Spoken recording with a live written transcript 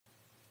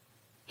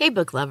Hey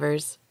book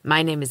lovers,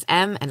 my name is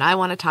Em and I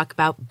want to talk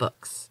about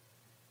books.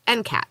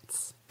 And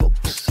cats.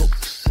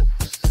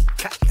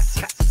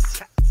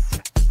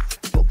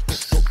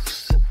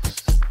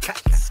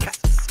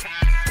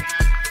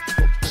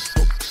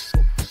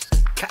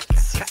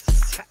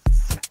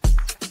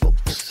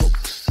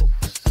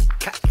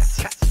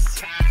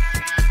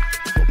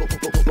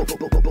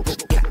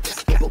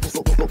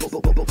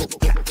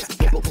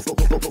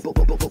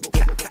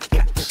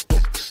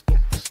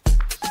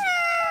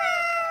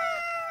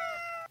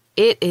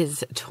 It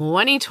is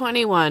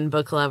 2021,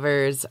 book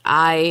lovers.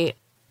 I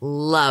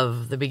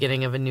love the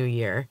beginning of a new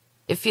year.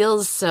 It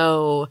feels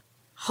so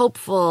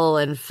hopeful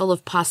and full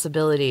of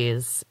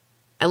possibilities.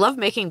 I love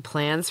making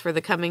plans for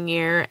the coming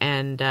year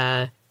and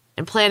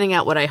planning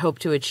out what I hope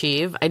to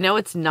achieve. I know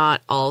it's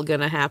not all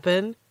gonna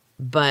happen,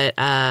 but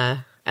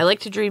I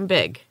like to dream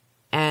big,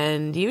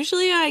 and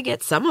usually I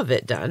get some of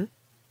it done.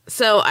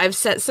 So I've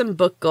set some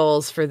book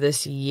goals for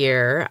this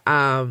year.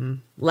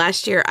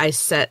 Last year I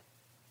set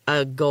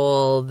a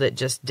goal that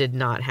just did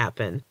not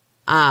happen.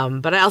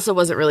 But I also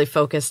wasn't really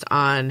focused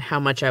on how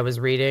much I was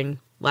reading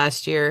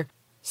last year.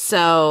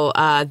 So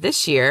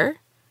this year,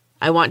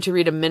 I want to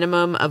read a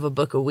minimum of a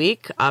book a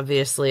week.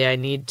 Obviously, I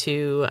need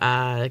to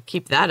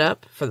keep that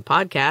up for the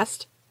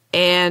podcast.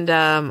 And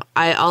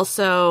I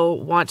also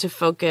want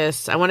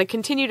to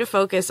continue to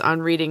focus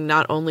on reading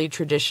not only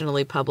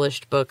traditionally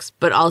published books,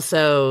 but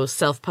also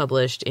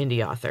self-published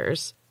indie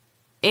authors.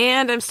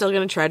 And I'm still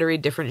going to try to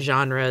read different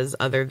genres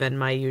other than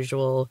my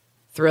usual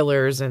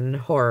thrillers and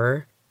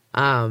horror.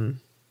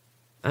 I'm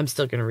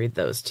still going to read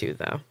those too,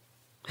 though.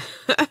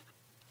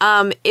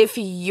 If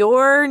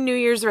your New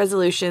Year's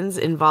resolutions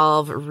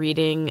involve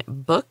reading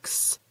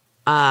books,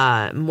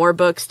 more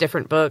books,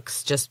 different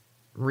books, just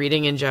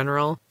reading in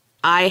general,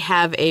 I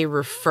have a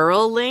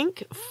referral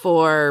link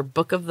for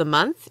Book of the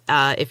Month.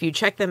 If you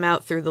check them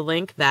out through the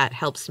link, that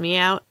helps me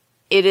out.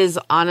 It is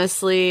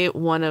honestly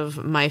one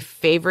of my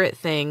favorite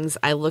things.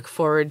 I look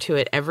forward to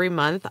it every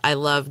month. I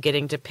love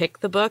getting to pick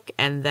the book,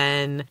 and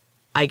then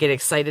I get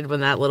excited when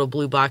that little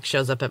blue box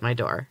shows up at my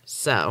door.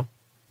 So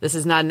this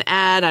is not an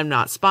ad. I'm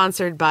not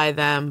sponsored by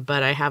them,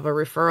 but I have a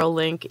referral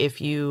link.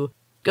 If you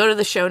go to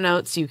the show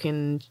notes, you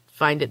can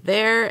find it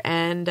there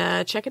and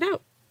check it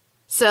out.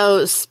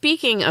 So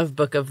speaking of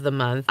Book of the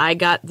Month, I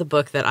got the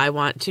book that I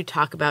want to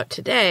talk about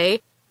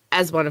today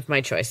as one of my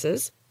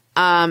choices.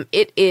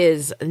 It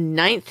is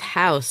Ninth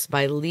House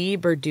by Leigh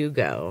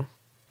Bardugo.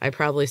 I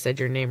probably said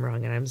your name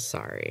wrong, and I'm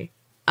sorry.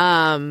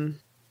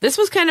 This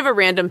was kind of a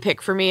random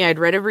pick for me. I'd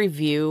read a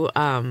review.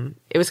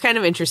 It was kind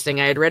of interesting.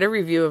 I had read a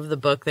review of the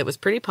book that was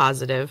pretty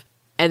positive,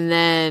 and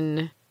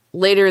then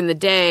later in the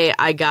day,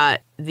 I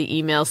got the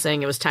email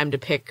saying it was time to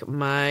pick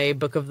my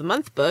Book of the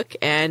Month book,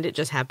 and it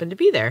just happened to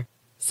be there.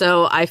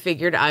 So I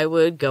figured I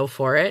would go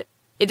for it.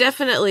 It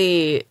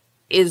definitely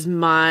is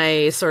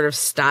my sort of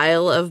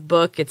style of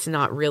book. It's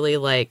not really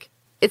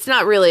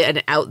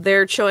an out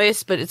there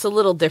choice, but it's a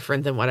little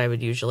different than what I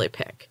would usually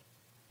pick.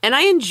 And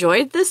I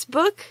enjoyed this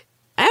book.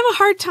 I have a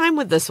hard time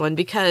with this one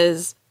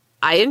because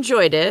I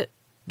enjoyed it,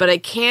 but I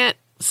can't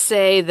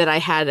say that I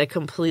had a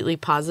completely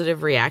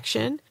positive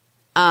reaction.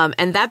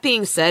 And that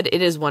being said,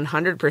 it is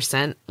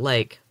 100%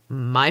 like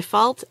my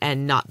fault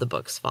and not the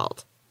book's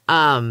fault.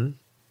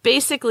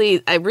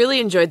 Basically, I really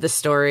enjoyed the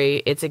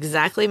story. It's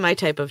exactly my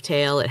type of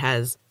tale. It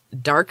has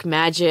dark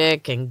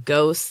magic and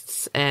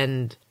ghosts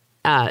and,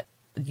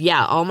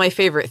 all my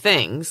favorite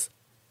things.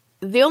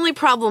 The only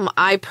problem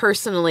I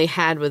personally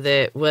had with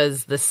it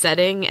was the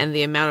setting and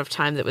the amount of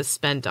time that was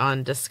spent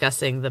on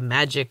discussing the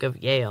magic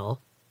of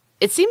Yale.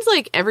 It seems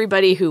like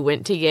everybody who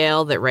went to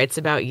Yale that writes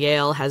about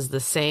Yale has the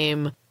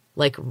same,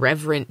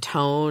 reverent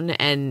tone,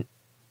 and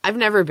I've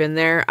never been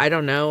there. I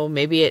don't know.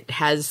 Maybe it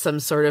has some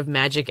sort of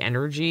magic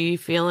energy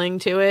feeling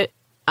to it.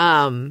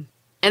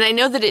 And I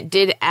know that it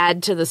did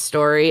add to the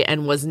story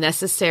and was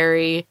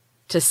necessary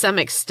to some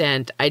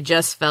extent. I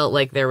just felt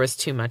like there was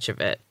too much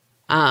of it.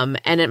 And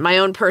at my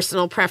own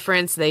personal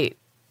preference,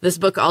 this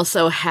book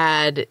also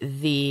had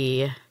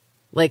the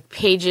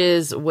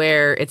pages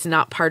where it's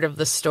not part of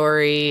the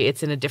story.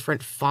 It's in a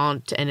different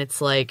font, and it's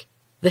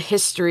the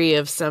history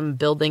of some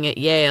building at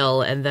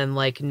Yale, and then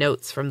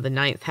notes from the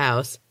Ninth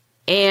House.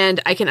 And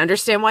I can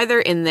understand why they're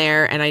in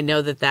there, and I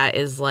know that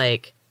is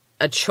a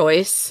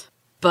choice.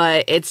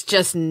 But it's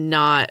just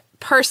not,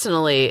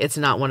 personally, it's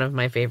not one of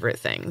my favorite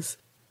things.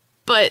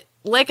 But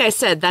like I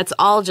said, that's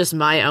all just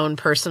my own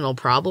personal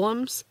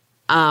problems.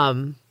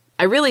 I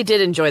really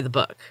did enjoy the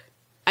book.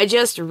 I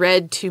just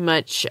read too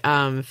much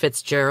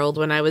Fitzgerald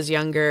when I was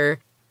younger,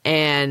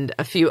 and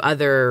a few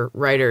other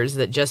writers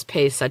that just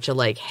pay such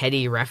a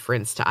heady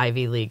reference to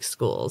Ivy League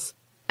schools.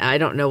 I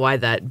don't know why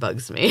that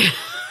bugs me.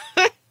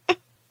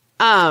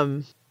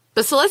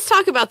 But so let's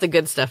talk about the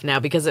good stuff now,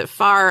 because it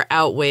far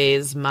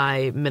outweighs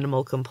my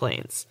minimal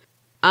complaints.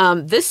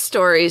 This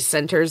story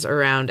centers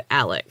around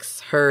Alex.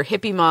 Her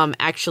hippie mom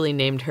actually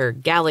named her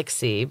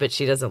Galaxy, but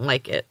she doesn't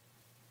like it.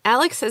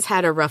 Alex has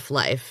had a rough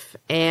life,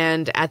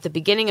 and at the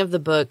beginning of the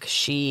book,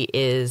 she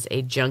is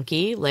a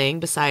junkie laying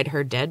beside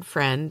her dead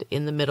friend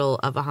in the middle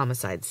of a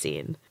homicide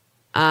scene.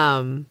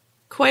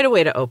 Quite a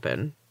way to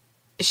open.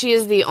 She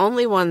is the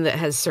only one that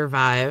has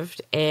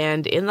survived,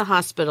 and in the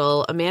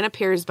hospital, a man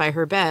appears by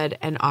her bed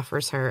and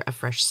offers her a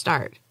fresh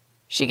start.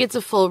 She gets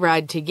a full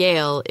ride to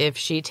Yale if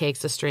she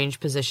takes a strange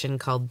position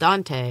called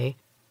Dante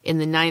in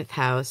the 9th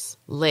house,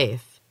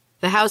 Leith,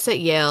 the house at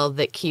Yale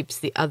that keeps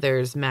the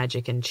others'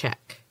 magic in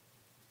check.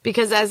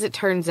 Because as it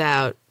turns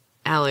out,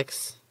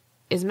 Alex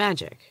is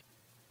magic.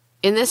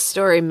 In this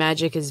story,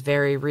 magic is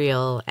very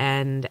real,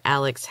 and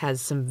Alex has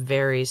some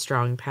very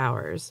strong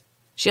powers.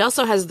 She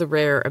also has the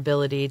rare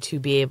ability to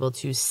be able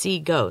to see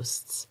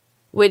ghosts,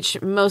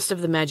 which most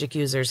of the magic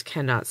users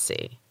cannot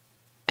see.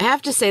 I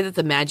have to say that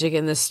the magic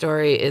in this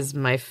story is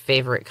my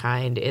favorite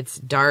kind. It's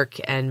dark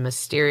and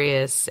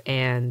mysterious,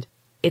 and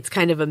it's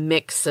kind of a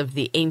mix of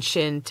the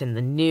ancient and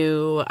the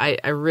new.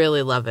 I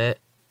really love it.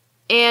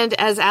 And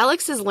as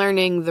Alex is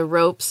learning the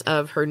ropes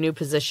of her new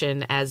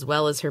position as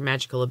well as her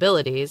magical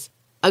abilities,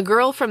 a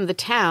girl from the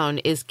town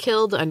is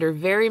killed under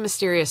very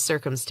mysterious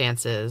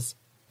circumstances,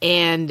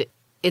 and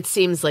it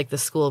seems like the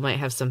school might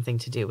have something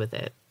to do with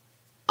it.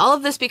 All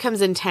of this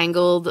becomes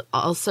entangled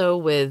also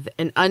with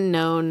an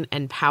unknown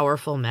and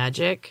powerful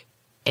magic,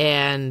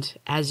 and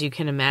as you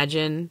can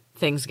imagine,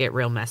 things get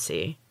real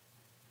messy.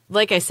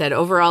 Like I said,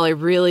 overall, I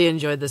really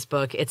enjoyed this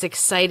book. It's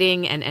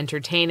exciting and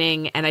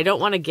entertaining, and I don't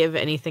want to give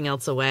anything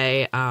else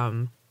away.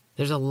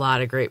 There's a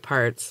lot of great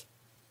parts.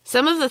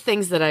 Some of the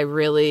things that I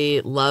really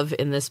love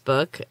in this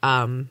book,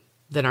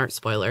 that aren't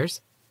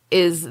spoilers,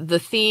 is the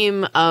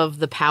theme of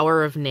the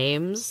power of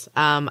names.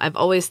 I've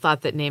always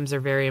thought that names are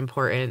very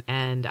important,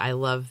 and I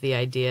love the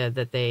idea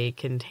that they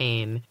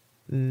contain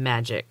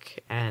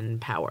magic and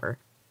power.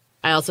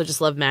 I also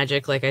just love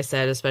magic, like I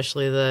said,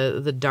 especially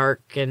the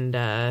dark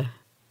and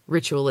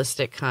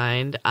ritualistic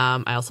kind.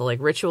 I also like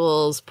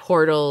rituals,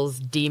 portals,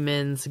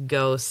 demons,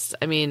 ghosts.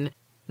 I mean,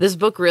 this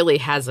book really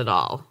has it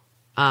all.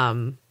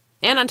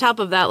 And on top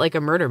of that, like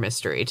a murder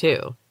mystery,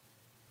 too.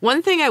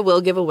 One thing I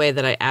will give away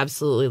that I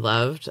absolutely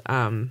loved,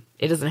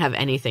 it doesn't have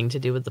anything to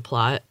do with the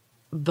plot,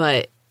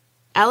 but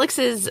Alex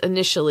is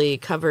initially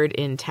covered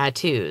in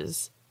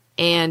tattoos,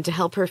 and to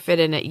help her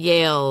fit in at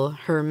Yale,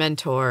 her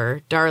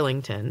mentor,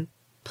 Darlington,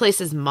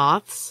 places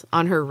moths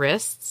on her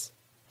wrists,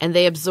 and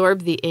they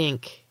absorb the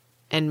ink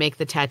and make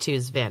the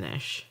tattoos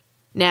vanish.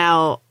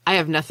 Now, I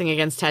have nothing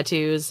against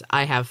tattoos.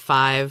 I have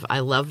 5. I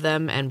love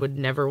them and would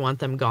never want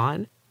them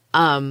gone.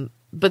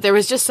 But there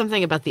was just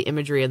something about the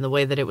imagery and the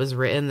way that it was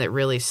written that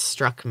really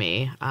struck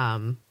me.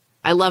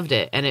 I loved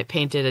it, and it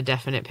painted a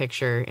definite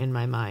picture in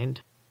my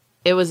mind.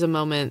 It was a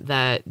moment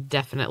that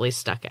definitely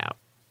stuck out.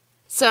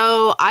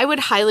 So I would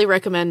highly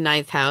recommend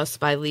 9th House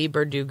by Leigh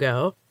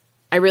Bardugo.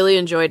 I really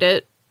enjoyed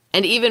it,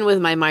 and even with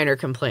my minor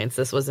complaints,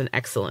 this was an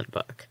excellent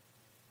book.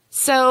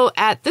 So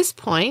at this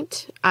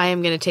point, I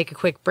am going to take a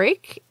quick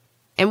break,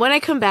 and when I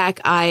come back,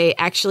 I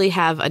actually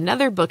have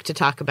another book to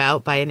talk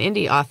about by an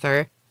indie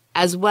author,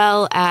 as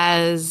well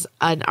as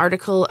an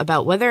article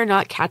about whether or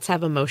not cats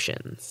have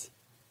emotions.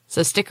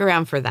 So stick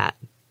around for that.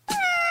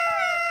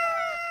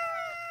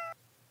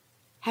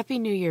 Happy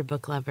New Year,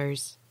 book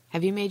lovers.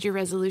 Have you made your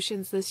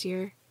resolutions this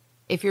year?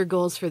 If your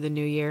goals for the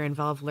new year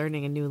involve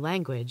learning a new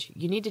language,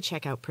 you need to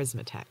check out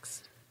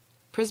Prismatext.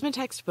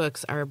 Prismatext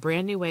books are a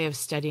brand new way of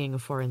studying a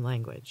foreign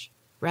language.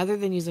 Rather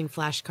than using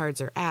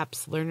flashcards or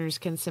apps, learners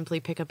can simply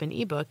pick up an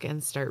ebook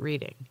and start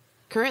reading.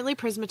 Currently,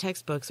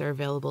 Prismatext books are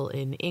available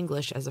in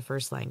English as a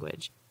first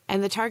language,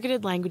 and the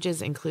targeted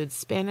languages include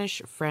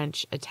Spanish,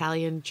 French,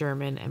 Italian,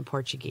 German, and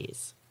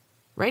Portuguese.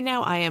 Right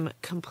now, I am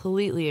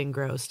completely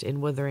engrossed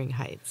in Wuthering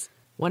Heights,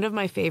 one of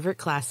my favorite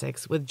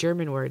classics with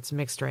German words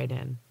mixed right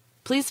in.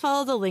 Please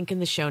follow the link in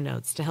the show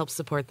notes to help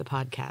support the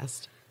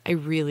podcast. I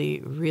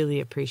really, really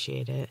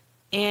appreciate it.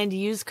 And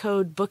use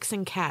code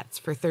BOOKSANDCATS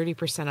for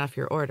 30% off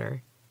your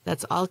order.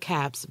 That's all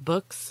caps,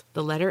 books,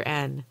 the letter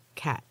N,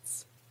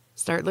 cats.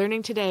 Start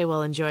learning today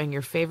while enjoying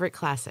your favorite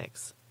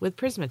classics with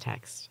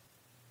Prismatext.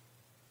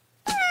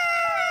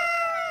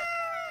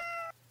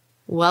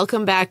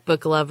 Welcome back,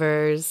 book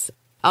lovers.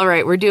 All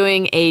right, we're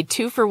doing a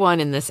 2-for-1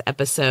 in this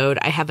episode.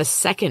 I have a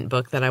second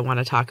book that I want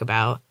to talk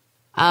about.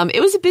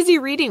 It was a busy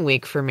reading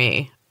week for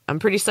me. I'm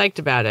pretty psyched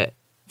about it.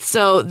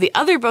 So the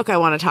other book I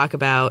want to talk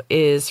about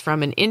is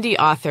from an indie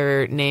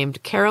author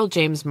named Carol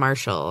James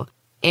Marshall,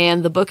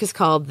 and the book is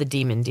called The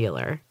Demon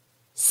Dealer.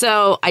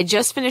 So I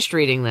just finished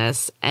reading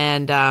this,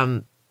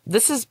 and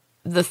this is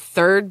the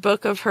third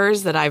book of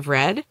hers that I've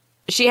read.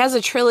 She has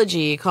a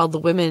trilogy called The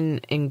Women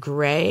in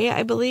Grey,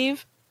 I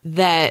believe,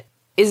 that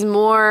is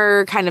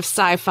more kind of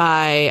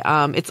sci-fi.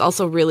 It's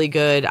also really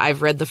good.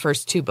 I've read the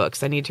first 2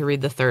 books. I need to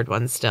read the third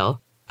one still.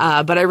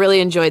 But I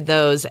really enjoyed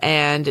those,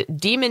 and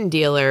Demon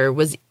Dealer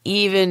was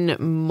even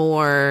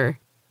more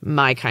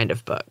my kind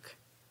of book.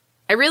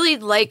 I really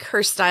like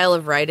her style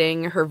of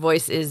writing. Her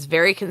voice is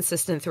very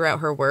consistent throughout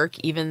her work,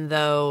 even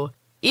though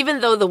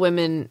The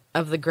Women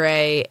of the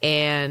Grey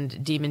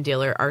and Demon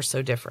Dealer are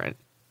so different,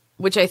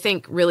 which I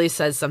think really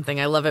says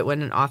something. I love it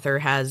when an author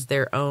has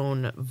their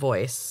own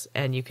voice,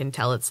 and you can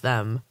tell it's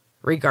them,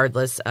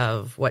 regardless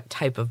of what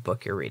type of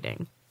book you're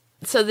reading.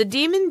 So The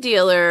Demon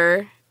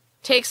Dealer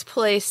takes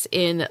place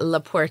in La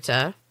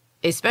Puerta,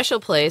 a special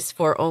place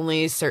for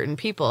only certain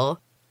people,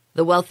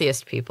 the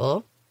wealthiest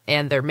people,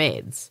 and their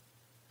maids.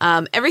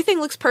 Everything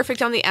looks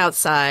perfect on the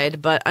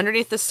outside, but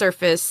underneath the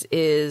surface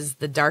is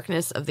the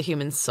darkness of the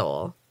human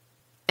soul.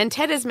 And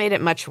Ted has made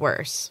it much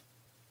worse.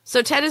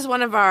 So Ted is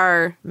one of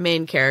our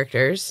main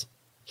characters.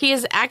 He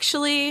is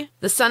actually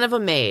the son of a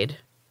maid.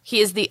 He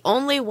is the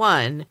only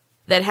one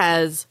that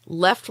has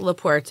left La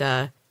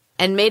Puerta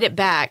and made it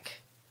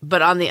back,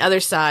 but on the other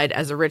side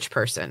as a rich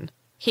person.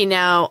 He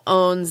now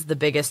owns the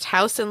biggest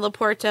house in La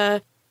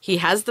Puerta. He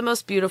has the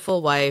most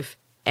beautiful wife,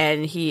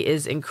 and he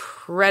is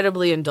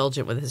incredibly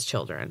indulgent with his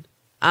children.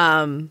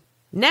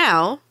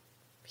 Now,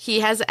 he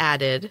has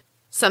added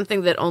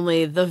something that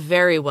only the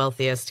very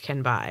wealthiest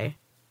can buy.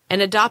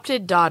 An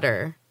adopted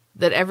daughter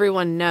that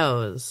everyone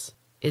knows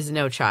is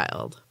no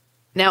child.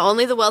 Now,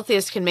 only the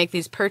wealthiest can make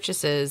these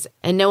purchases,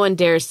 and no one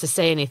dares to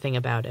say anything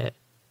about it.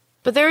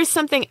 But there is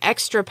something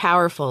extra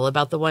powerful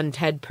about the one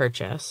Ted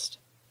purchased.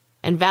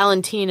 And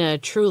Valentina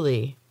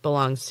truly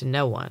belongs to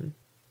no one.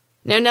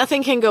 Now,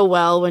 nothing can go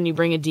well when you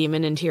bring a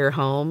demon into your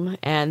home,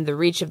 and the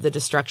reach of the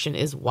destruction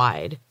is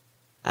wide.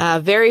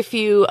 Very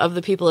few of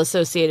the people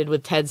associated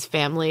with Ted's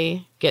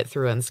family get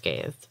through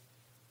unscathed.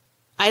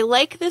 I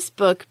like this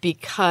book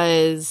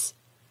because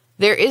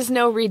there is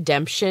no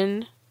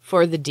redemption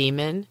for the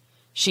demon.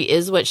 She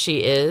is what she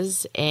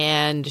is,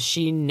 and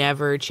she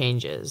never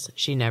changes.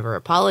 She never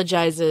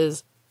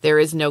apologizes. There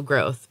is no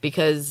growth,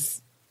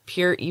 because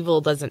pure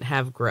evil doesn't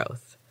have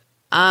growth.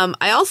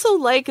 I also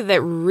like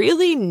that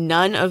really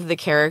none of the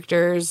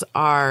characters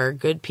are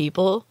good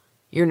people.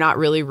 You're not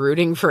really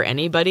rooting for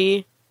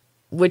anybody,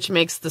 which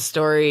makes the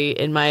story,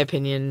 in my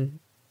opinion,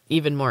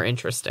 even more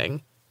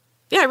interesting.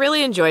 Yeah, I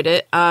really enjoyed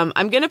it.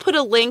 I'm going to put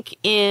a link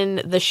in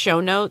the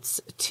show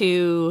notes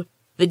to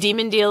The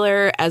Demon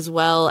Dealer, as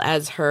well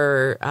as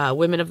her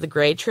Women of the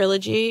Grey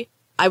trilogy.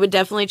 I would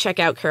definitely check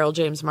out Carol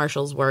James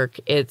Marshall's work.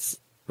 It's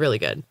really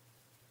good.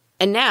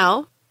 And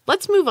now,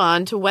 let's move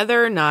on to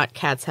whether or not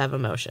cats have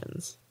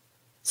emotions.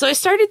 So I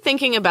started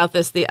thinking about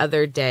this the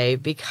other day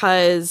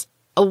because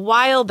a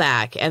while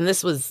back, and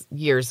this was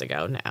years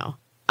ago now,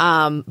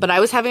 but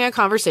I was having a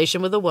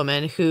conversation with a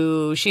woman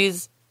who,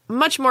 she's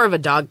much more of a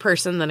dog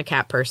person than a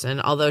cat person,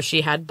 although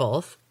she had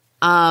both.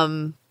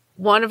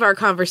 One of our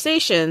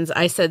conversations,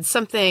 I said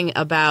something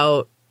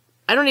about,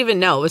 I don't even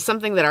know, it was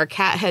something that our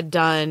cat had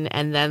done,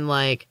 and then,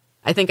 like,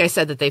 I think I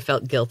said that they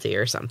felt guilty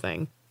or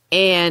something.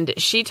 And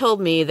she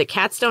told me that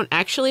cats don't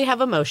actually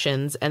have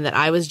emotions, and that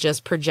I was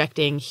just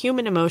projecting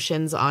human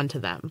emotions onto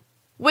them.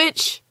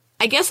 Which,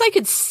 I guess I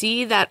could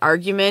see that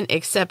argument,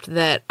 except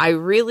that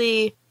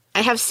I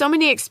have so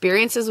many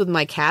experiences with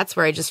my cats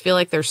where I just feel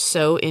like they're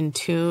so in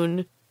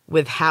tune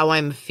with how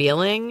I'm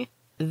feeling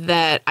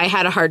that I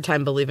had a hard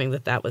time believing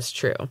that that was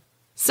true.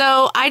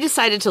 So I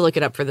decided to look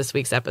it up for this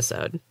week's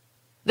episode.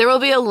 There will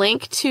be a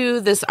link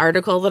to this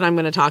article that I'm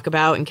going to talk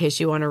about in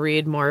case you want to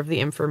read more of the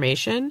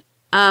information.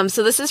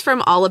 So this is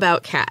from All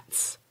About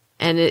Cats,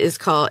 and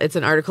it's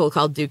an article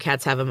called Do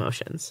Cats Have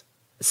Emotions?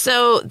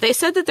 So they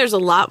said that there's a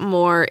lot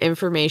more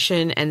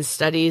information and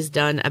studies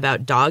done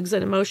about dogs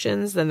and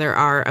emotions than there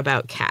are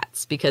about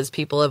cats, because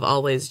people have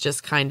always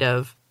just kind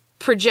of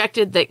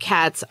projected that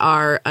cats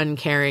are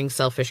uncaring,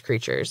 selfish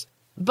creatures.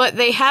 But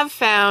they have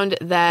found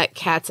that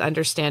cats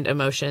understand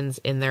emotions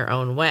in their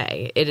own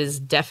way. It is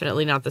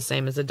definitely not the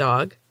same as a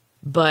dog,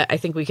 but I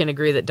think we can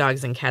agree that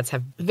dogs and cats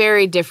have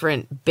very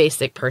different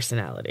basic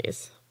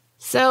personalities.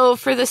 So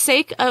for the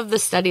sake of the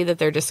study that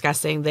they're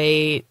discussing,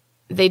 they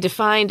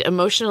defined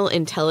emotional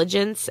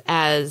intelligence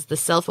as the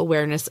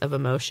self-awareness of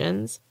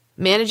emotions,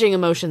 managing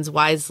emotions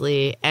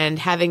wisely, and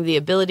having the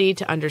ability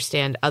to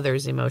understand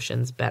others'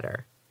 emotions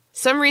better.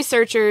 Some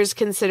researchers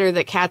consider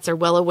that cats are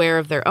well aware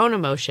of their own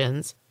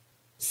emotions.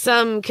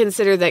 Some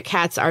consider that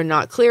cats are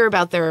not clear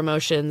about their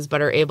emotions,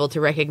 but are able to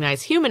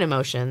recognize human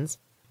emotions,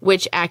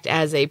 which act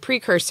as a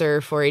precursor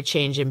for a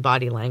change in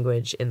body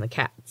language in the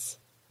cats.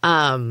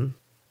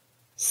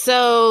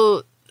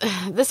 So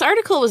this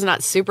article was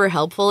not super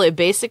helpful. It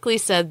basically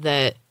said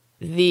that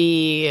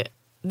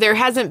there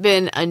hasn't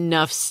been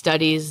enough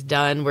studies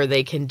done where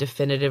they can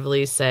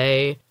definitively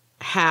say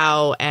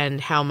how and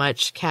how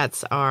much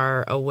cats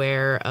are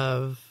aware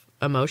of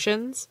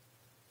emotions.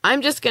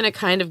 I'm just going to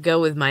kind of go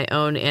with my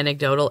own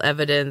anecdotal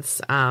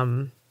evidence,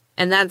 and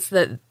that's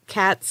that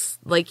cats,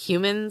 like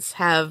humans,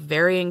 have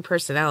varying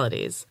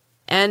personalities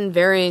and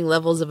varying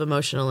levels of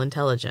emotional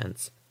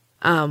intelligence.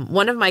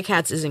 One of my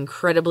cats is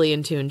incredibly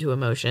in tune to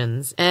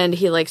emotions, and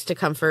he likes to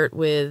comfort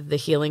with the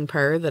healing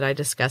purr that I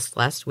discussed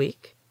last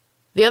week.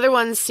 The other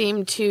ones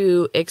seem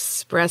to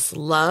express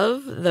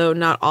love, though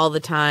not all the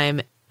time,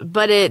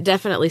 but it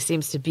definitely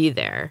seems to be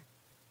there.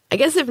 I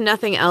guess if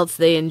nothing else,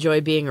 they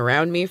enjoy being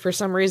around me for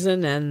some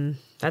reason, and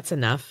that's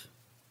enough.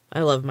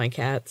 I love my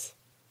cats.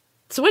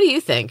 So what do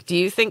you think? Do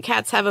you think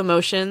cats have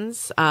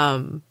emotions?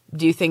 Do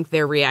you think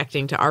they're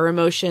reacting to our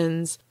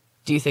emotions?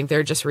 Do you think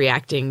they're just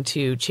reacting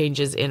to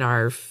changes in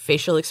our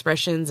facial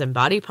expressions and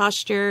body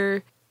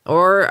posture?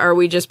 Or are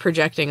we just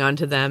projecting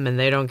onto them and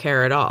they don't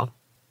care at all?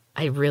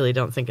 I really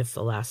don't think it's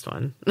the last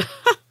one.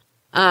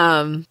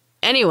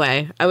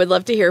 Anyway, I would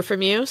love to hear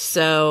from you.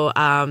 So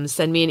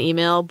send me an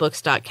email,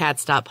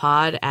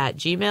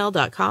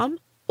 books.cats.pod@gmail.com,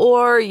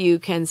 or you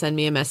can send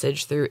me a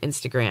message through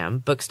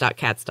Instagram,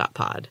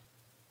 books.cats.pod.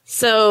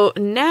 So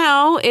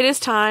now it is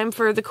time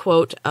for the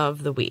quote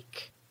of the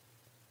week.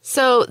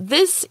 So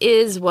this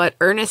is what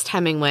Ernest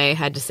Hemingway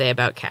had to say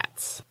about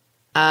cats.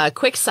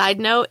 Quick side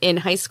note, in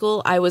high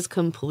school, I was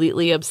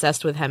completely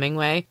obsessed with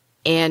Hemingway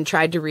and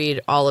tried to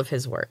read all of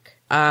his work.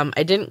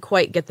 I didn't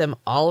quite get them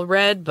all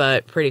read,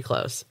 but pretty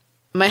close.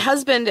 My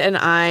husband and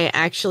I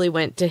actually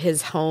went to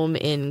his home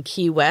in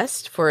Key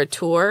West for a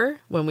tour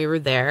when we were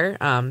there,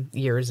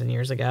 years and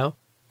years ago.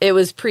 It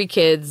was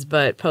pre-kids,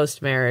 but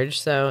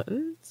post-marriage, so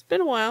it's been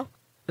a while.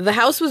 The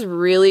house was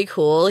really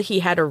cool. He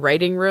had a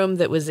writing room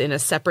that was in a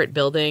separate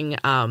building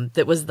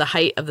that was the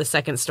height of the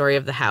second story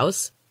of the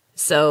house.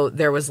 So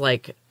there was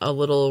like a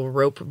little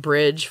rope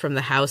bridge from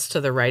the house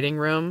to the writing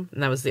room,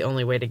 and that was the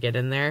only way to get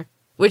in there,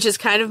 which is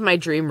kind of my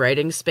dream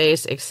writing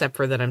space, except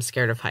for that I'm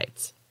scared of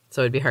heights.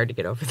 So it'd be hard to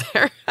get over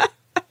there.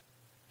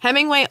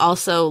 Hemingway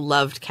also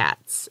loved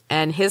cats,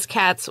 and his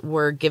cats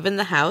were given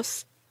the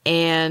house,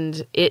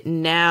 and it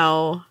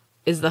now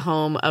is the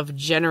home of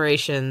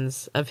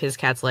generations of his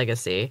cat's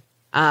legacy,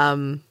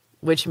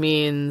 which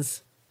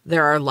means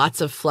there are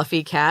lots of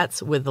fluffy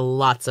cats with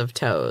lots of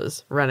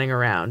toes running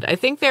around. I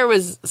think there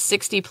was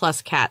 60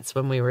 plus cats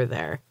when we were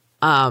there,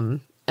 and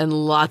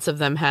lots of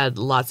them had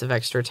lots of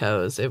extra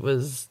toes. It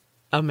was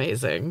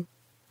amazing.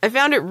 I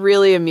found it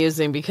really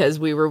amusing because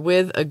we were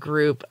with a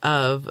group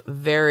of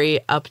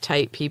very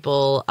uptight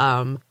people.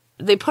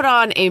 They put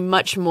on a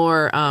much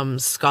more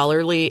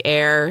scholarly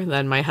air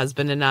than my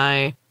husband and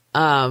I.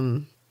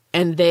 And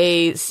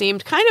they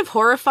seemed kind of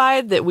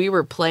horrified that we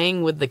were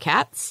playing with the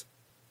cats.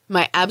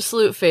 My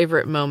absolute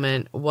favorite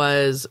moment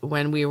was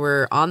when we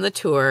were on the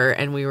tour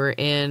and we were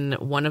in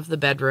one of the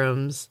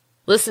bedrooms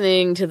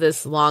listening to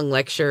this long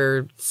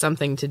lecture,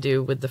 something to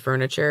do with the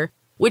furniture,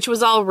 which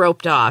was all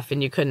roped off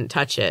and you couldn't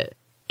touch it.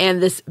 And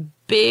this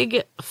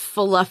big,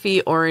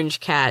 fluffy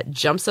orange cat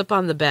jumps up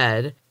on the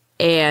bed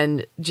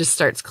and just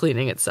starts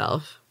cleaning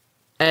itself.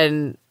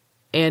 And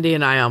Andy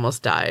and I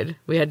almost died.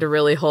 We had to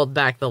really hold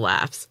back the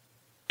laughs.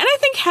 And I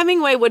think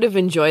Hemingway would have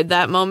enjoyed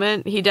that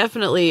moment. He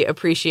definitely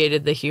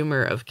appreciated the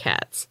humor of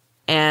cats.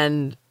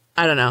 And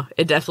I don't know,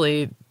 it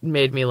definitely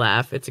made me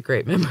laugh. It's a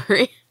great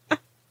memory.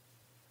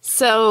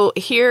 So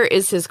here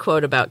is his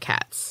quote about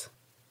cats.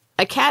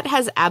 "A cat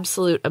has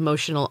absolute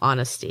emotional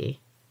honesty.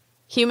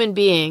 Human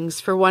beings,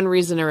 for one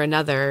reason or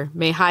another,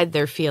 may hide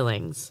their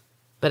feelings,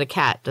 but a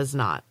cat does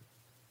not."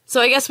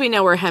 So I guess we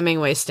know where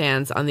Hemingway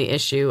stands on the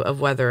issue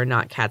of whether or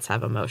not cats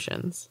have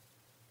emotions.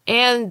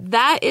 And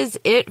that is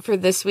it for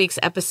this week's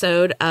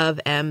episode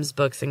of M's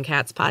Books and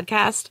Cats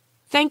podcast.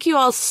 Thank you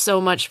all so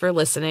much for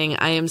listening.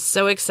 I am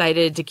so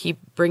excited to keep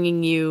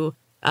bringing you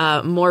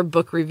more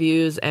book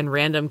reviews and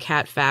random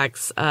cat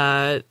facts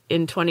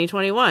in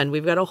 2021.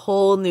 We've got a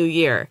whole new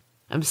year.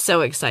 I'm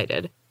so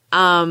excited.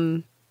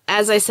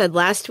 As I said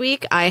last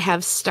week, I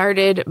have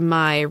started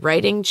my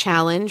writing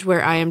challenge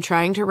where I am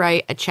trying to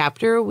write a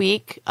chapter a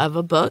week of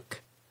a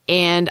book,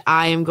 and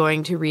I am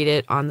going to read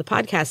it on the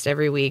podcast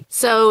every week.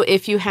 So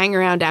if you hang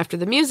around after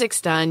the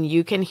music's done,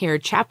 you can hear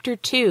chapter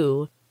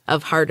 2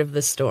 of Heart of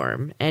the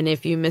Storm. And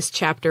if you missed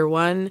chapter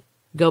 1,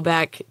 go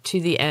back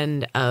to the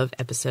end of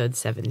episode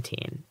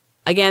 17.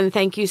 Again,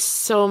 thank you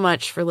so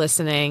much for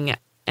listening.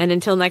 And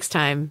until next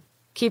time,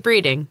 keep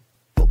reading.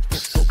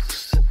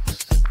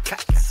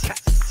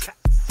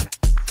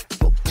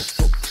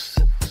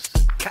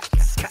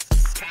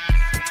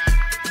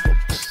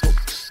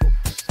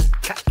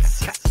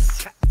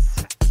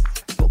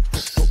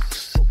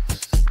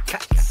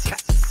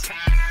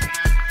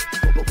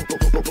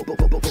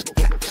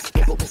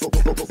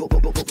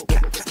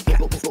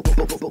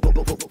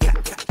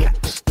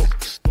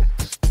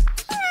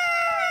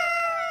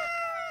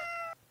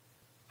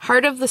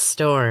 Heart of the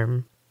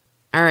Storm.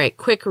 All right,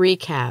 quick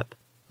recap.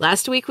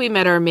 Last week we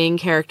met our main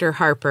character,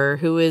 Harper,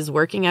 who is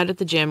working out at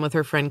the gym with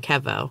her friend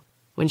Kevo,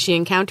 when she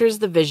encounters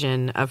the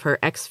vision of her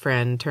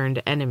ex-friend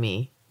turned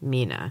enemy,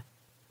 Mina.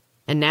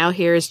 And now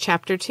here is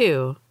chapter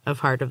 2 of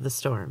Heart of the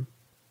Storm.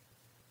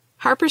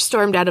 Harper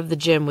stormed out of the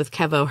gym with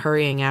Kevo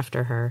hurrying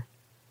after her.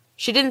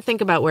 She didn't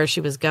think about where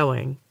she was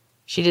going.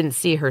 She didn't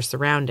see her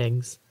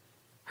surroundings.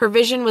 Her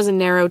vision was a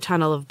narrow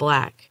tunnel of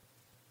black.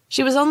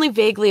 She was only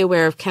vaguely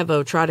aware of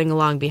Kevo trotting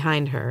along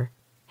behind her.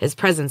 His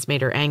presence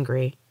made her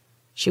angry.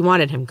 She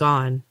wanted him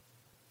gone.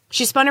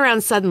 She spun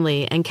around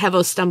suddenly, and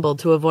Kevo stumbled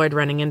to avoid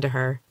running into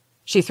her.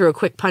 She threw a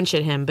quick punch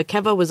at him, but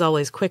Kevo was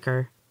always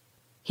quicker.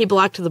 He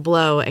blocked the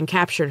blow and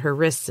captured her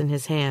wrists in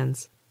his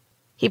hands.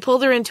 He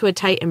pulled her into a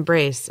tight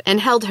embrace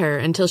and held her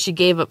until she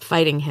gave up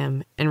fighting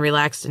him and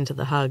relaxed into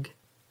the hug.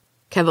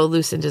 Kevo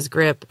loosened his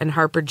grip, and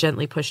Harper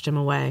gently pushed him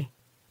away.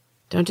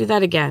 "Don't do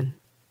that again."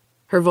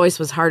 Her voice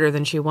was harder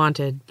than she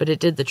wanted, but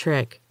it did the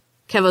trick.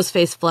 Kevo's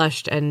face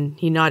flushed, and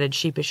he nodded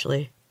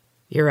sheepishly.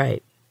 "You're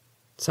right.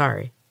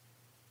 Sorry."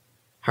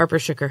 Harper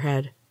shook her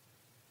head.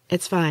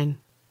 "It's fine.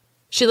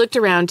 She looked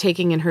around,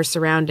 taking in her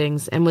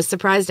surroundings, and was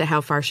surprised at how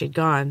far she'd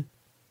gone.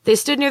 They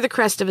stood near the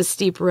crest of a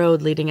steep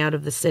road leading out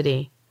of the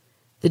city.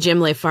 The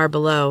gym lay far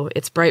below,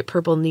 its bright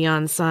purple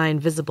neon sign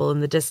visible in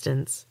the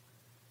distance.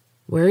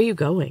 "Where are you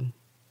going?"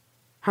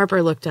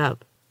 Harper looked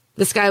up.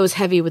 The sky was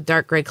heavy with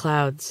dark gray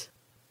clouds.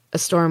 A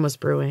storm was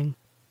brewing.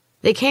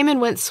 They came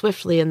and went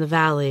swiftly in the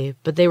valley,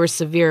 but they were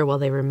severe while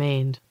they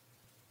remained.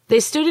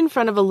 They stood in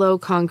front of a low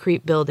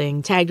concrete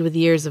building tagged with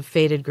years of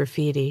faded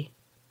graffiti.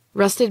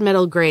 Rusted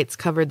metal grates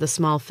covered the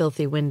small,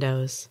 filthy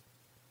windows.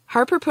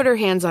 Harper put her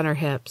hands on her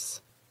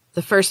hips.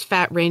 The first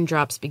fat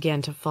raindrops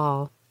began to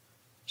fall.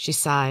 She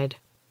sighed.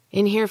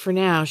 "In here for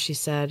now," she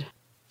said.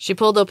 She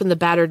pulled open the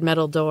battered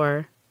metal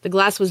door. The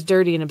glass was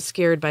dirty and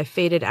obscured by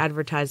faded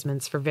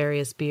advertisements for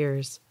various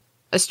beers.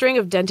 A string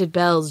of dented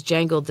bells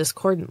jangled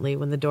discordantly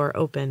when the door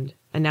opened,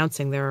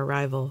 announcing their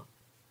arrival.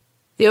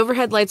 The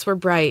overhead lights were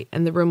bright,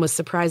 and the room was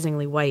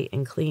surprisingly white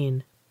and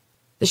clean.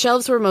 The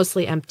shelves were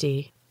mostly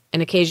empty. An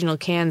occasional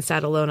can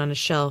sat alone on a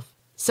shelf,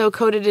 so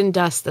coated in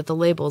dust that the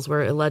labels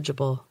were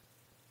illegible.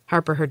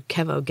 Harper heard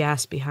Kevo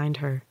gasp behind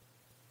her.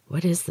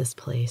 "What is this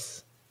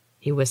place?"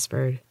 he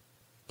whispered.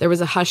 There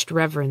was a hushed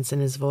reverence in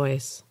his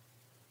voice.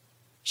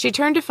 She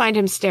turned to find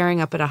him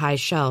staring up at a high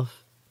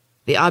shelf.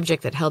 The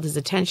object that held his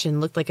attention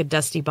looked like a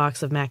dusty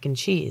box of mac and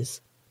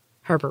cheese.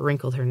 Harper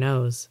wrinkled her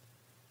nose.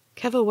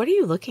 "Kevo, what are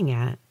you looking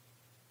at?"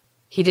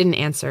 He didn't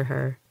answer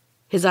her.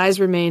 His eyes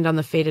remained on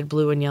the faded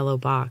blue and yellow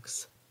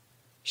box.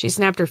 She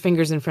snapped her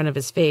fingers in front of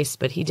his face,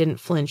 but he didn't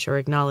flinch or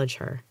acknowledge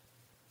her.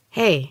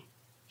 "Hey,"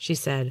 she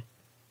said.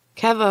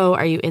 "Kevo,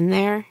 are you in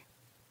there?"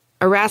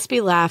 A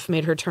raspy laugh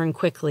made her turn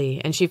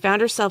quickly, and she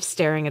found herself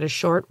staring at a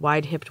short,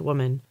 wide-hipped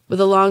woman with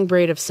a long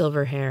braid of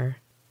silver hair.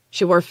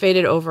 She wore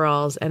faded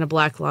overalls and a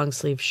black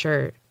long-sleeved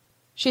shirt.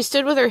 She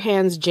stood with her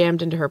hands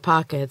jammed into her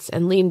pockets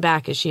and leaned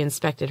back as she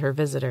inspected her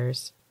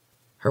visitors.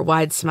 Her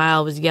wide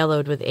smile was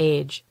yellowed with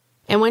age,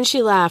 and when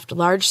she laughed,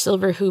 large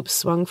silver hoops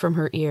swung from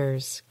her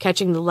ears,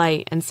 catching the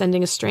light and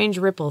sending a strange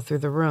ripple through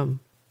the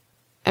room.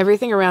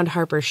 Everything around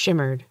Harper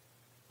shimmered,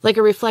 like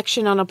a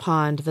reflection on a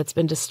pond that's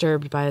been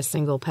disturbed by a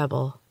single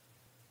pebble.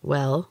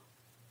 "Well?"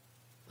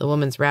 The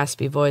woman's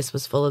raspy voice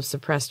was full of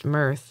suppressed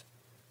mirth.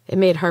 It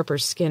made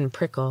Harper's skin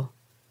prickle.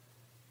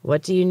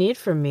 "What do you need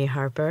from me,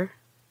 Harper?"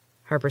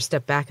 Harper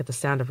stepped back at the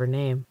sound of her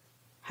name.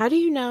 "How do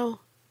you know?"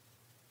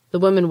 The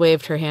woman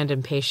waved her hand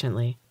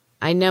impatiently.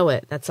 "I know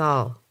it, that's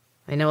all.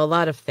 I know a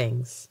lot of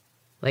things.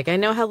 Like I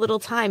know how little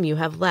time you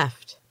have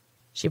left."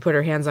 She put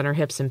her hands on her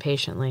hips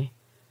impatiently.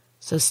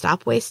 "So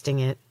stop wasting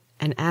it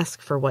and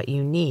ask for what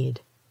you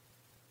need."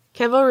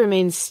 Kevo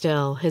remained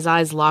still, his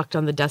eyes locked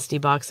on the dusty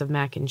box of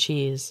mac and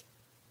cheese.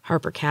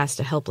 Harper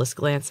cast a helpless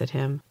glance at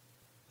him.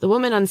 The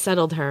woman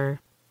unsettled her,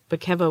 but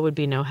Kevo would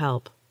be no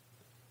help.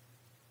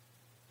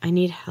 "I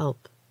need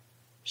help,"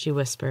 she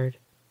whispered.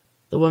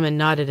 The woman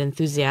nodded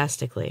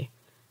enthusiastically.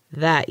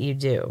 "That you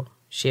do,"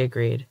 she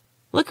agreed.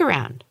 "Look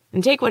around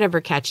and take whatever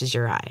catches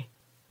your eye."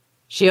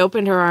 She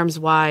opened her arms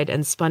wide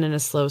and spun in a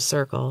slow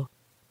circle.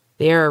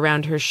 The air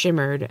around her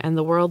shimmered, and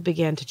the world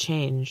began to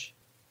change.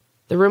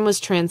 The room was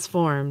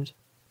transformed.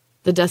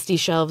 The dusty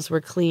shelves were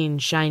clean,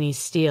 shiny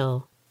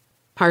steel.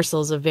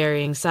 Parcels of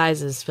varying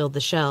sizes filled the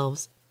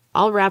shelves,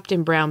 all wrapped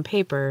in brown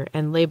paper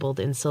and labeled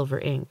in silver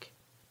ink.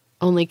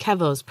 Only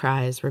Kevo's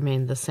prize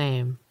remained the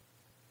same.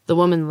 The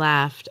woman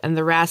laughed, and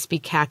the raspy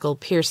cackle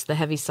pierced the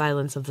heavy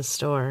silence of the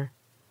store.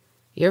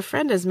 "Your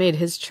friend has made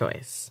his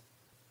choice.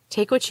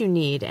 Take what you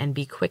need and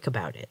be quick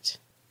about it."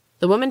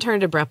 The woman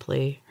turned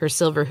abruptly, her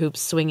silver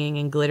hoops swinging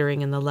and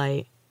glittering in the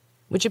light,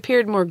 which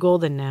appeared more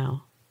golden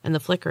now, and the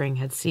flickering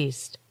had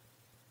ceased.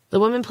 The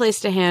woman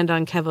placed a hand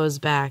on Kevo's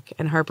back,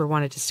 and Harper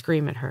wanted to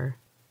scream at her.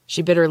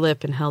 She bit her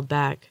lip and held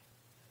back.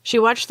 She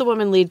watched the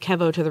woman lead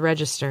Kevo to the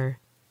register,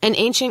 an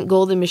ancient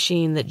golden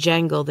machine that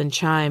jangled and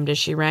chimed as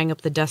she rang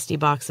up the dusty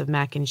box of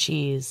mac and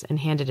cheese and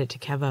handed it to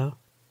Kevo.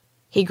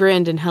 He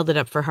grinned and held it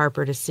up for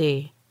Harper to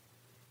see.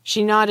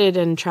 She nodded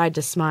and tried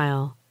to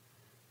smile.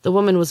 The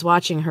woman was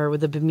watching her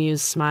with a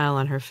bemused smile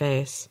on her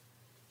face.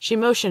 She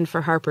motioned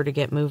for Harper to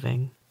get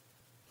moving.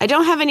 "I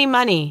don't have any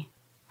money,"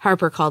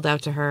 Harper called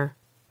out to her.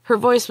 Her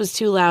voice was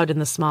too loud in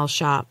the small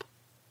shop.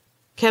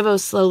 Kevo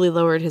slowly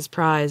lowered his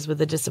prize with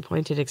a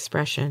disappointed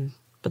expression,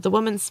 but the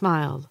woman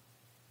smiled.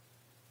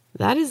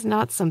 "That is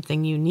not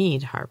something you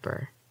need,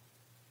 Harper.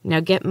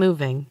 Now get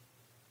moving.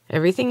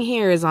 Everything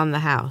here is on the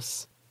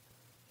house."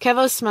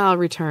 Kevo's smile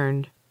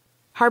returned.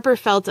 Harper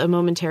felt a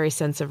momentary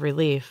sense of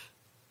relief.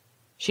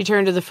 She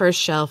turned to the first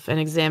shelf and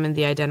examined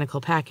the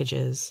identical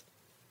packages.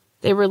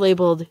 They were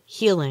labeled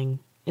 "Healing"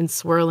 in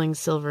swirling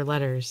silver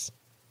letters.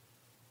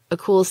 A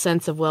cool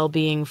sense of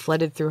well-being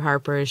flooded through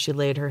Harper as she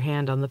laid her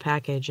hand on the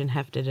package and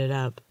hefted it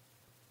up.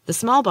 The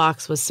small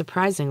box was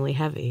surprisingly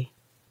heavy.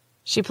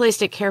 She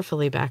placed it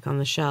carefully back on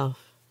the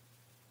shelf.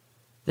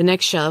 The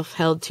next shelf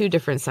held 2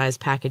 different-sized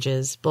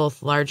packages,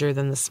 both larger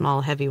than the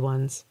small, heavy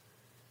ones.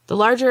 The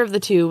larger of the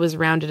 2 was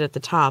rounded at the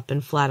top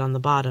and flat on the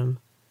bottom.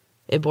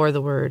 It bore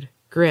the word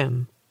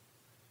 "Grim."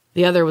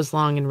 The other was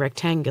long and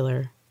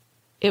rectangular.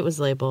 It was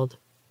labeled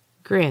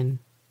 "Grin."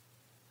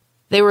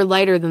 They were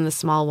lighter than the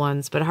small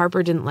ones, but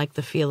Harper didn't like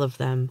the feel of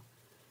them.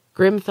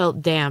 Grim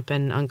felt damp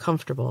and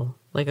uncomfortable,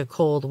 like a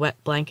cold,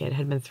 wet blanket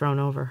had been thrown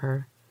over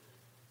her.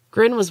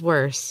 Grin was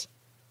worse.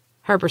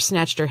 Harper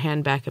snatched her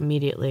hand back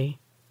immediately.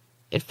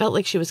 It felt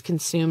like she was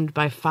consumed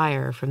by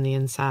fire from the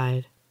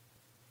inside.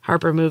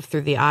 Harper moved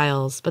through the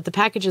aisles, but the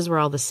packages were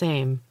all the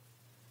same.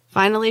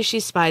 Finally, she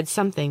spied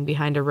something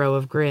behind a row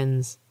of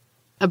grins.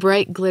 A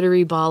bright,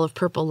 glittery ball of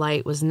purple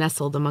light was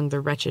nestled among the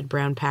wretched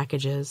brown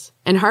packages,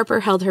 and Harper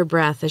held her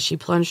breath as she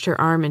plunged her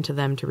arm into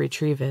them to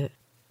retrieve it.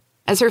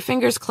 As her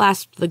fingers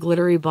clasped the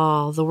glittery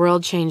ball, the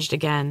world changed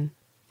again.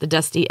 The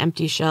dusty,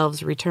 empty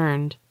shelves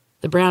returned.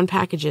 The brown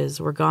packages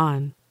were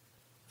gone.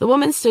 The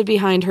woman stood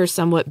behind her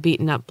somewhat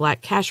beaten-up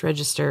black cash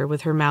register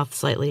with her mouth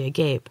slightly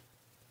agape.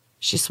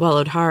 She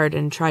swallowed hard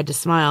and tried to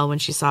smile when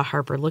she saw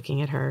Harper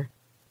looking at her,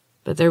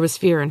 but there was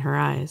fear in her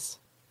eyes.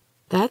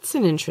 "That's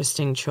an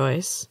interesting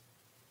choice."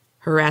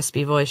 Her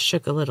raspy voice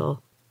shook a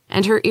little,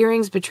 and her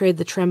earrings betrayed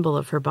the tremble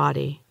of her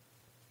body.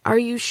 "Are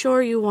you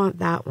sure you want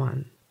that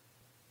one?"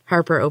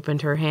 Harper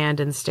opened her hand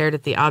and stared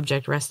at the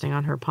object resting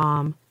on her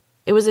palm.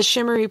 It was a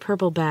shimmery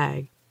purple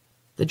bag.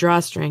 The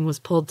drawstring was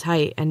pulled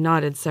tight and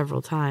knotted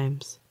several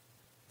times.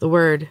 The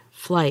word,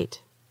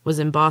 "Flight," was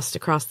embossed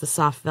across the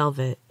soft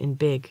velvet in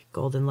big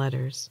golden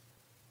letters.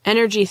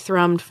 Energy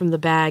thrummed from the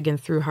bag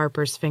and through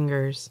Harper's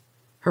fingers.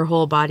 Her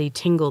whole body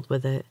tingled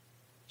with it.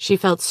 She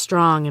felt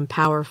strong and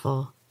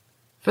powerful.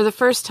 For the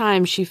first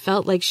time, she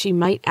felt like she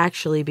might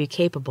actually be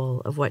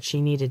capable of what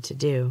she needed to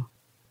do.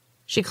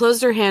 She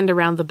closed her hand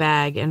around the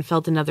bag and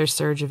felt another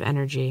surge of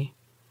energy.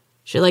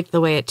 She liked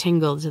the way it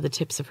tingled to the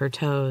tips of her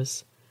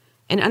toes.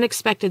 An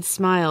unexpected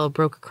smile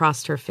broke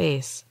across her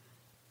face,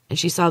 and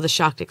she saw the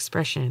shocked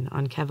expression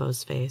on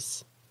Kevo's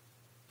face.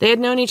 They had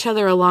known each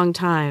other a long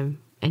time,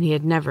 and he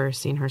had never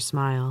seen her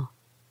smile.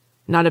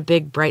 Not a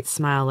big, bright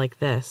smile like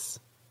this.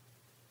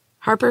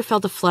 Harper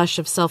felt a flush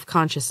of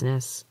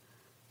self-consciousness,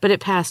 but it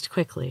passed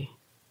quickly.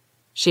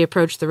 She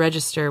approached the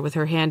register with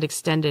her hand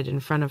extended in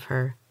front of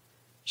her.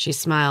 She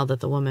smiled at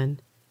the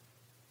woman.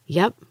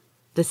 "Yep,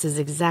 this is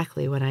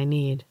exactly what I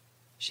need,"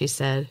 she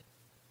said.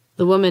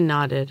 The woman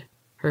nodded.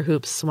 Her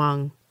hoops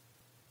swung.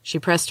 She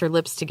pressed her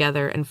lips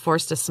together and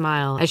forced a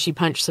smile as she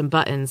punched some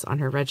buttons on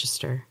her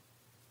register.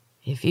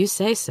 "If you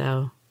say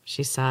so,"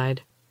 she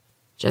sighed.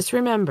 "Just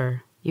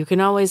remember, you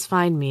can always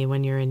find me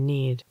when you're in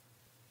need."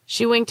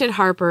 She winked at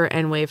Harper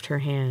and waved her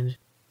hand.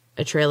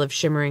 A trail of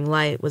shimmering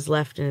light was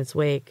left in its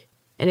wake,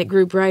 and it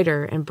grew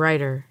brighter and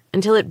brighter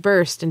until it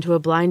burst into a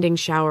blinding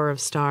shower of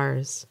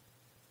stars.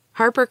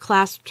 Harper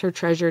clasped her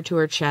treasure to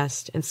her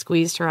chest and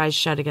squeezed her eyes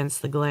shut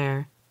against the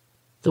glare.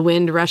 The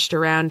wind rushed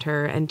around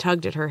her and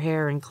tugged at her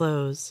hair and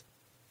clothes.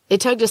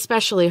 It tugged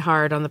especially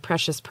hard on the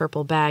precious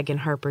purple bag in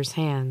Harper's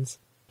hands,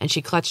 and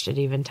she clutched it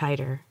even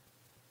tighter.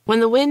 When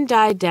the wind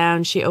died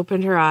down, she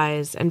opened her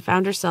eyes and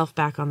found herself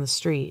back on the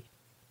street.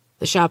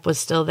 The shop was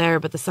still there,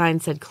 but the sign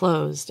said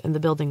closed, and the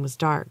building was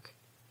dark.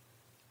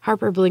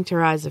 Harper blinked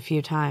her eyes a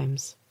few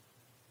times.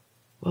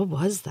 "What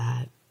was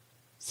that?"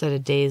 said a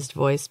dazed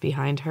voice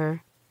behind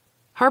her.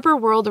 Harper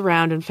whirled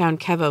around and found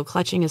Kevo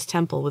clutching his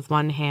temple with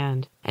one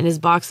hand and his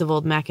box of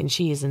old mac and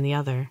cheese in the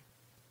other.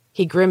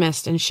 He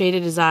grimaced and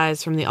shaded his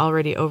eyes from the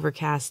already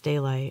overcast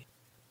daylight.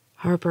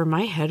 "Harper,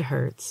 my head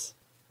hurts."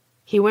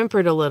 He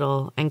whimpered a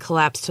little and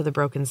collapsed to the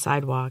broken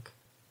sidewalk.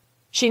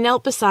 She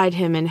knelt beside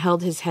him and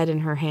held his head in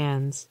her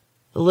hands.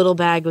 The little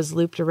bag was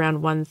looped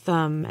around one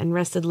thumb and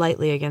rested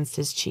lightly against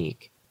his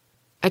cheek.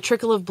 A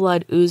trickle of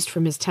blood oozed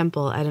from his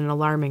temple at an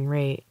alarming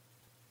rate.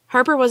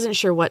 Harper wasn't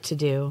sure what to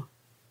do.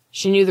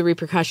 She knew the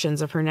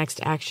repercussions of her next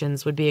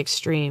actions would be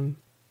extreme,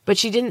 but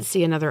she didn't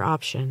see another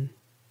option.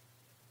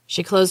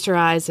 She closed her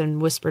eyes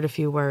and whispered a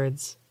few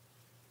words.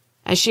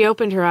 As she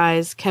opened her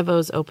eyes,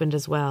 Kevo's opened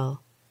as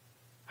well.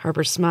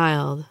 Harper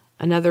smiled,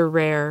 another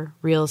rare,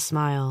 real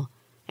smile,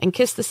 and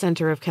kissed the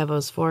center of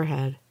Kevo's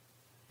forehead.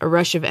 A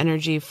rush of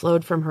energy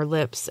flowed from her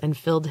lips and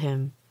filled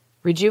him,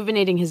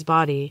 rejuvenating his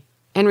body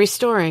and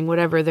restoring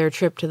whatever their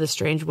trip to the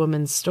strange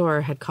woman's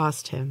store had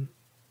cost him.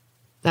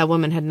 That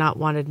woman had not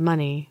wanted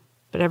money,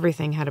 but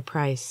everything had a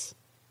price.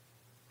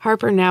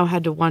 Harper now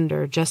had to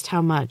wonder just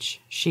how much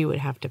she would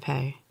have to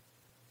pay.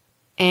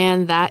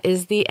 And that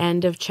is the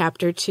end of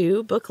Chapter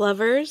 2, book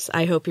lovers.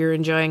 I hope you're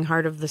enjoying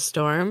Heart of the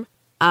Storm.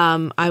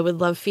 I would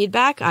love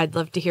feedback. I'd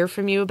love to hear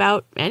from you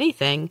about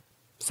anything.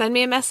 Send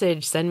me a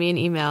message, send me an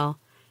email.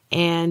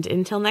 And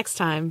until next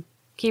time,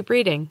 keep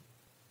reading.